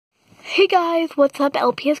Hey guys, what's up?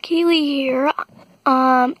 LPS Kaylee here.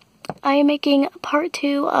 I am making part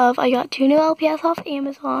 2 of I got 2 new LPS off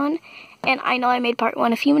Amazon, and I know I made part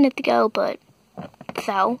 1 a few minutes ago, but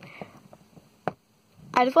so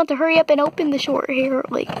I just want to hurry up and open the short hair.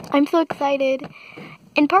 Like, I'm so excited.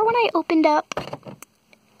 In part 1, I opened up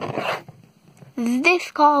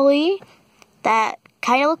this collie that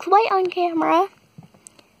kind of looks white on camera,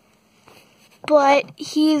 but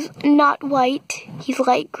he's not white. He's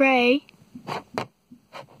light gray.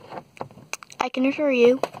 I can assure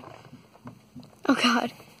you. Oh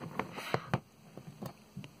god.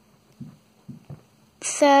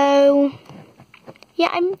 So, yeah,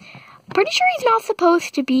 I'm pretty sure he's not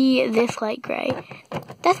supposed to be this light gray.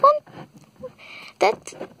 That's one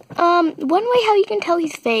way how you can tell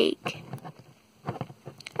he's fake.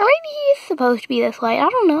 Or maybe he's supposed to be this light, I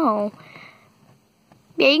don't know.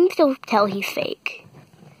 Yeah, you can still tell he's fake.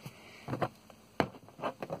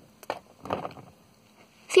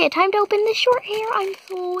 So yeah, time to open this short hair. I'm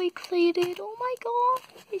so excited. Oh my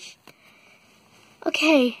gosh.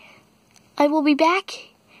 Okay. I will be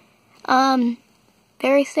back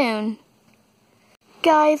very soon.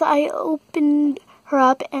 Guys, I opened her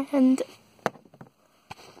up and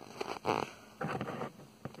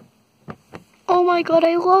oh my god,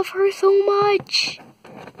 I love her so much.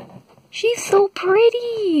 She's so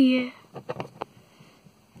pretty.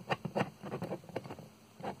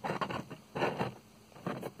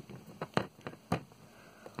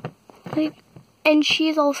 And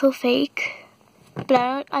she's also fake,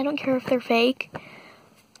 but I don't care if they're fake.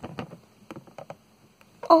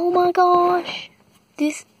 Oh my gosh,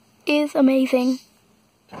 this is amazing.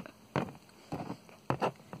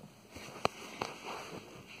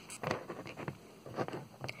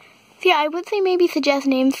 So yeah, I would say maybe suggest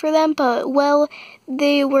names for them, but well,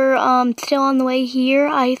 they were still on the way here.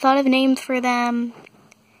 I thought of names for them.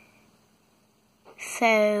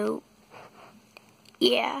 So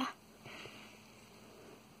yeah.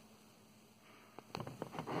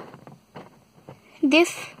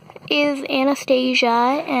 This is Anastasia,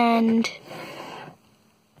 and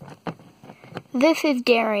this is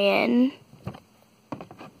Darian.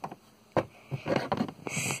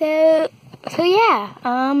 So yeah,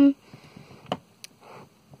 I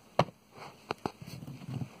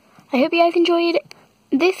hope you guys enjoyed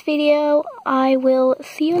this video. I will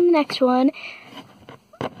see you in the next one.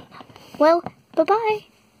 Well, bye-bye.